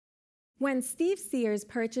When Steve Sears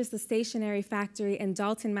purchased the Stationery Factory in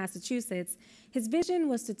Dalton, Massachusetts, his vision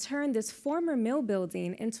was to turn this former mill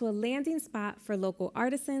building into a landing spot for local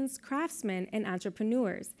artisans, craftsmen, and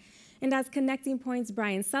entrepreneurs. And as Connecting Point's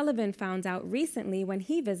Brian Sullivan found out recently when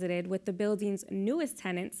he visited with the building's newest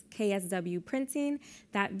tenants, KSW Printing,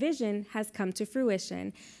 that vision has come to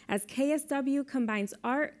fruition as KSW combines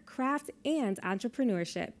art, craft, and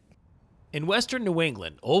entrepreneurship. In western New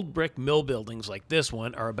England, old brick mill buildings like this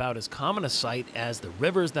one are about as common a sight as the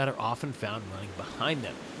rivers that are often found running behind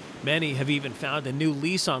them. Many have even found a new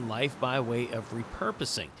lease on life by way of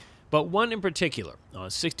repurposing. But one in particular, on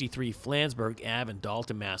 63 Flansburgh Ave in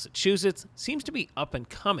Dalton, Massachusetts, seems to be up and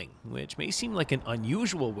coming, which may seem like an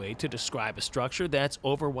unusual way to describe a structure that's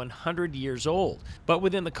over 100 years old. But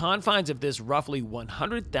within the confines of this roughly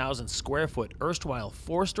 100,000 square foot erstwhile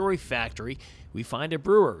four-story factory, we find a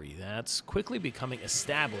brewery that's quickly becoming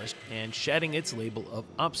established and shedding its label of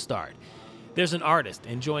upstart. There's an artist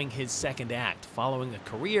enjoying his second act, following a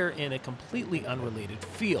career in a completely unrelated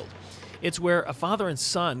field. It's where a father and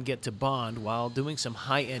son get to bond while doing some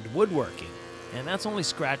high-end woodworking, and that's only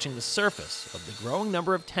scratching the surface of the growing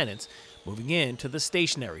number of tenants moving into the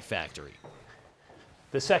Stationery Factory.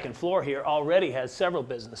 The second floor here already has several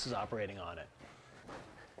businesses operating on it.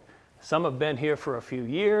 Some have been here for a few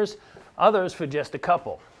years, others for just a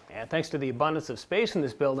couple. And thanks to the abundance of space in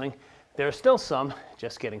this building, there are still some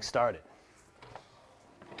just getting started.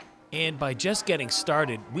 And by just getting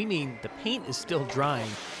started, we mean the paint is still drying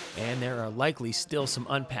and there are likely still some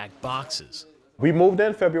unpacked boxes. We moved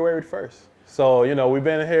in February 1st. So, we've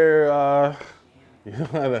been here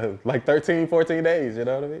like 13, 14 days, you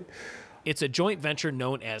know what I mean? It's a joint venture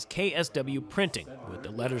known as KSW Printing, with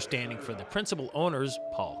the letters standing for the principal owners,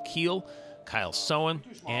 Paul Keel, Kyle Sowen,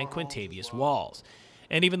 and Quintavious Walls.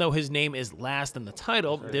 And even though his name is last in the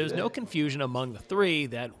title, there's no confusion among the three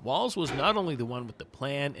that Walls was not only the one with the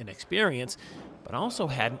plan and experience, but also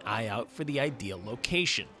had an eye out for the ideal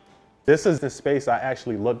location. This is the space I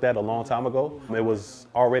actually looked at a long time ago. It was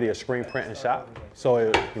already a screen printing shop, so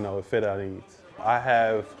it fit our needs. I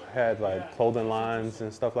have had like clothing lines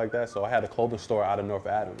and stuff like that, so I had a clothing store out of North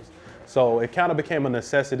Adams. So it kind of became a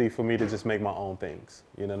necessity for me to just make my own things,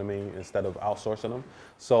 you know what I mean, instead of outsourcing them.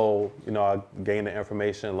 So, I gained the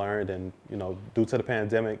information, learned, and, due to the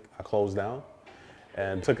pandemic, I closed down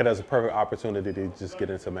and took it as a perfect opportunity to just get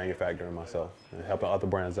into manufacturing myself and helping other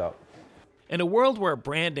brands out. In a world where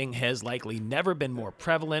branding has likely never been more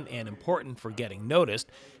prevalent and important for getting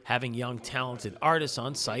noticed, having young, talented artists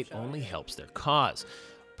on site only helps their cause.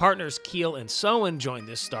 Partners Keel and Sowen joined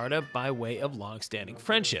this startup by way of long-standing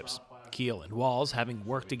friendships. Keel and Walls having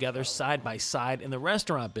worked together side by side in the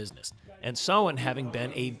restaurant business, and Sowen having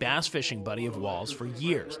been a bass fishing buddy of Walls for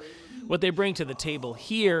years. What they bring to the table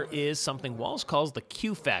here is something Walls calls the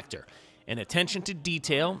Q factor, an attention to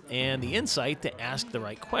detail and the insight to ask the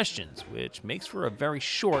right questions, which makes for a very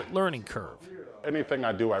short learning curve. Anything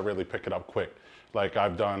I do, I really pick it up quick. Like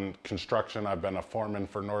I've done construction, I've been a foreman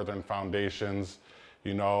for Northern Foundations,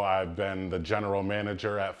 I've been the general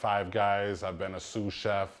manager at Five Guys, I've been a sous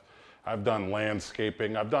chef, I've done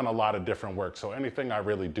landscaping, I've done a lot of different work. So anything I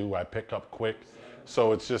really do, I pick up quick.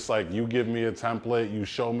 So it's just like you give me a template, you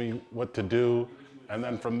show me what to do, and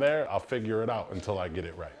then from there, I'll figure it out until I get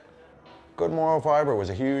it right. Good moral fiber was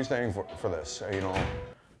a huge thing for this, Like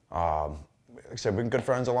I said, we've been good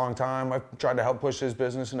friends a long time. I've tried to help push his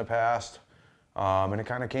business in the past. And it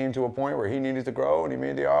kind of came to a point where he needed to grow and he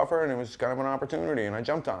made the offer and it was kind of an opportunity and I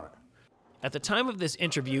jumped on it. At the time of this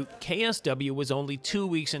interview, KSW was only 2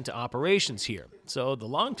 weeks into operations here, so the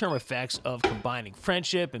long-term effects of combining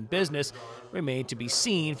friendship and business remain to be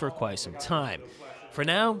seen for quite some time. For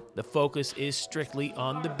now, the focus is strictly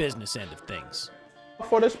on the business end of things.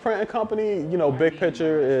 For this printing company, big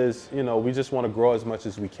picture is, we just want to grow as much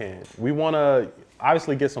as we can. We want to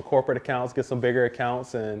obviously get some corporate accounts, get some bigger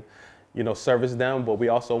accounts and, service them, but we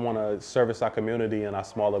also want to service our community and our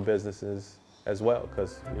smaller businesses as well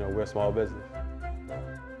because, we're a small business.